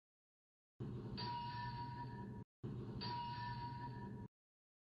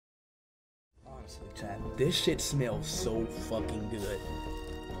Honestly, chat, this shit smells so fucking good.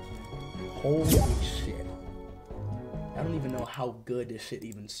 Holy shit. I don't even know how good this shit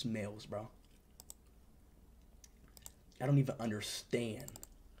even smells, bro. I don't even understand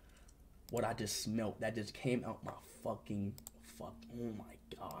what I just smelled. That just came out my fucking oh my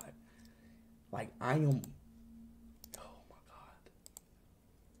god. Like, I am, oh my god.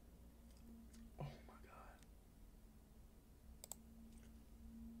 Oh my god.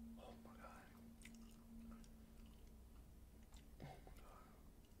 Oh my god. Oh my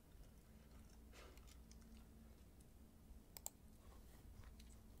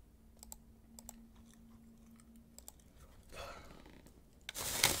god.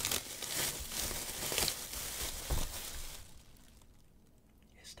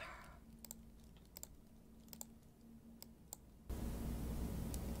 It's time.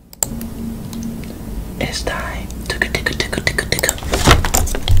 It's time.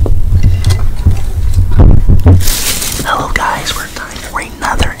 Hello guys, we're time for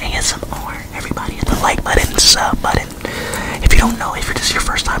another ASMR. Everybody hit the like button, sub button. If you don't know, if this is your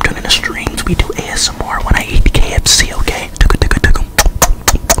first time tuning the streams, we do ASMR when I eat KFC, okay?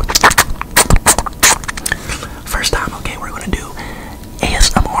 First time, okay, we're gonna do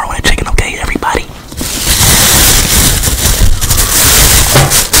ASMR when I chicken, okay, everybody?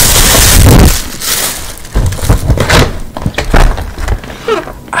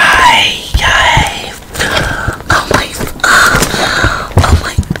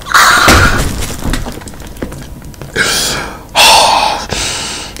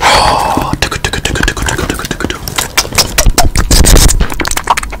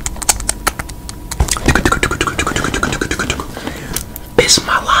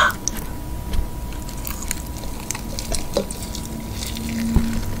 Bismillah.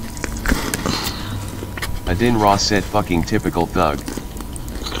 Adin Ross said fucking typical thug.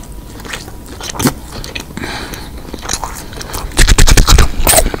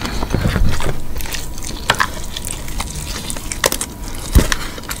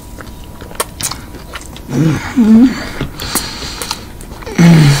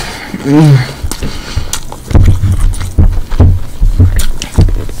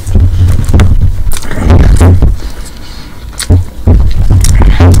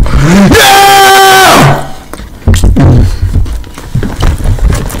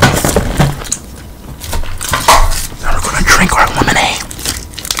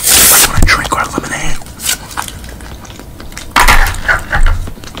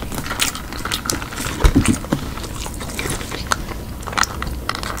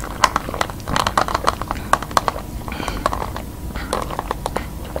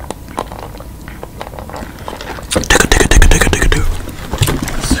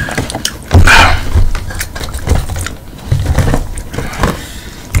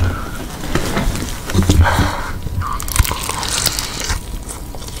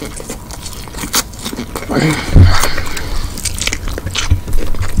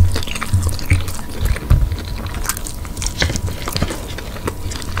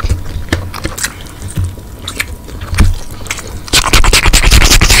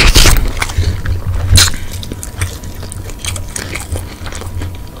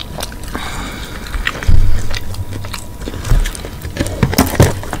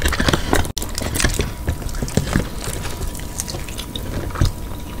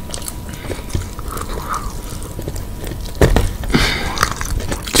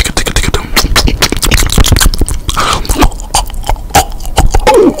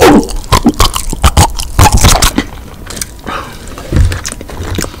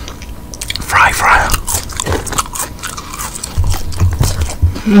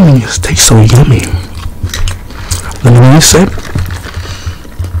 This tastes so yummy. Let me sip.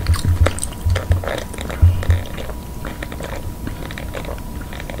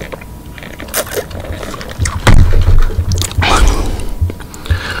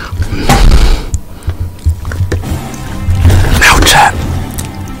 Now chat,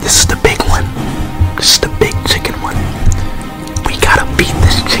 this is the big one. This is the big chicken one. We gotta beat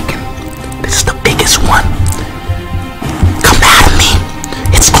this chicken. This is the biggest one. Come at me.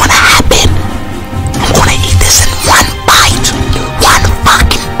 It's gonna happen. I'm gonna eat this in one bite. One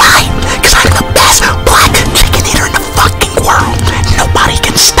fucking bite. Cause I'm the best black chicken eater in the fucking world. Nobody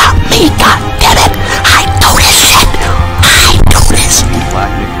can stop me. God damn it. I do this shit. I do this.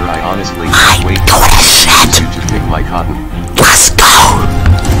 Black Victor, I honestly I can't wait do this shit. to pick my cotton. Let's go.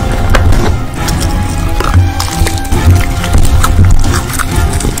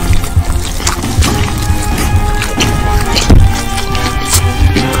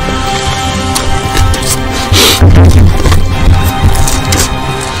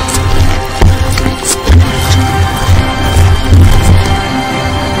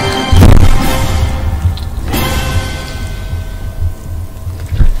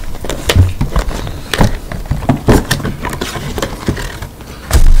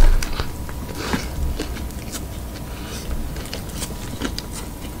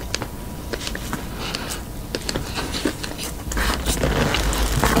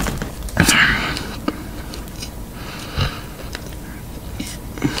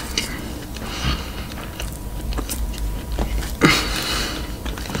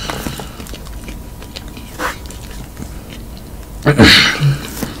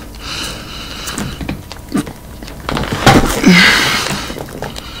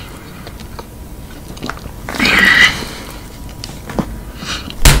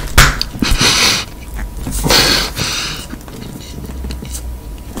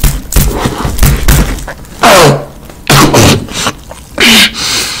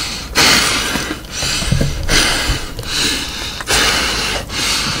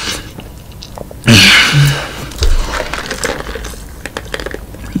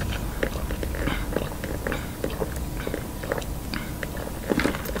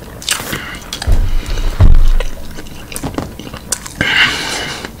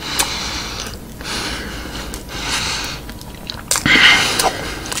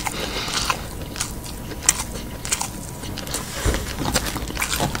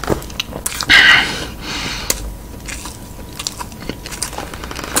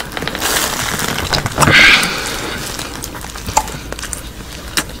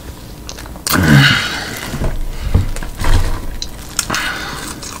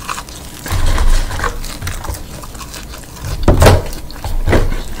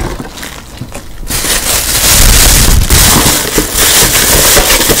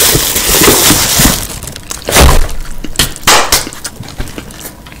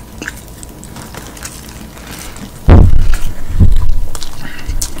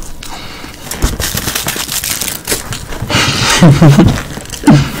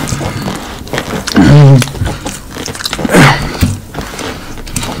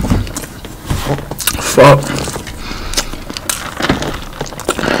 Fuck.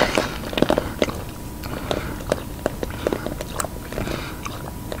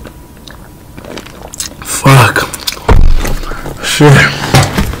 Fuck. Shit.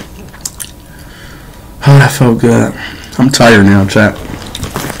 Oh, that felt good. I'm tired now, chat.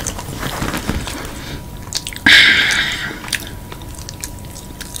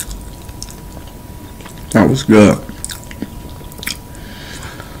 That was good.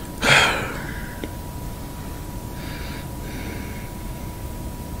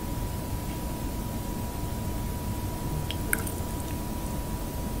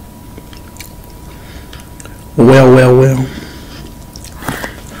 Well.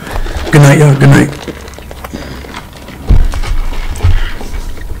 Good night, y'all. Good night.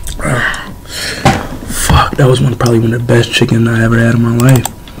 Fuck, that was probably one of the best chicken I ever had in my life.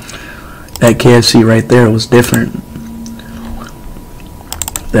 That KFC right there was different.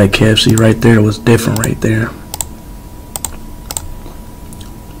 That KFC right there was different right there.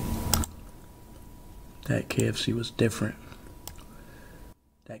 That KFC was different.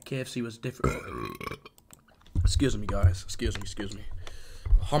 That KFC was different. Excuse me, guys. Excuse me.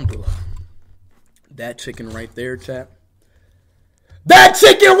 Alhamdulillah. That chicken right there, chat. That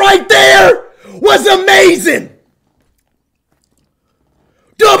chicken right there was amazing.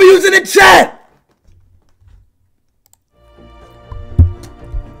 W's in the chat.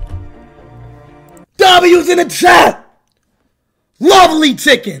 W's in the chat. Lovely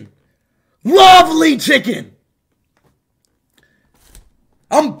chicken. Lovely chicken.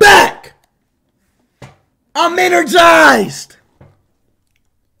 I'm back. I'm energized.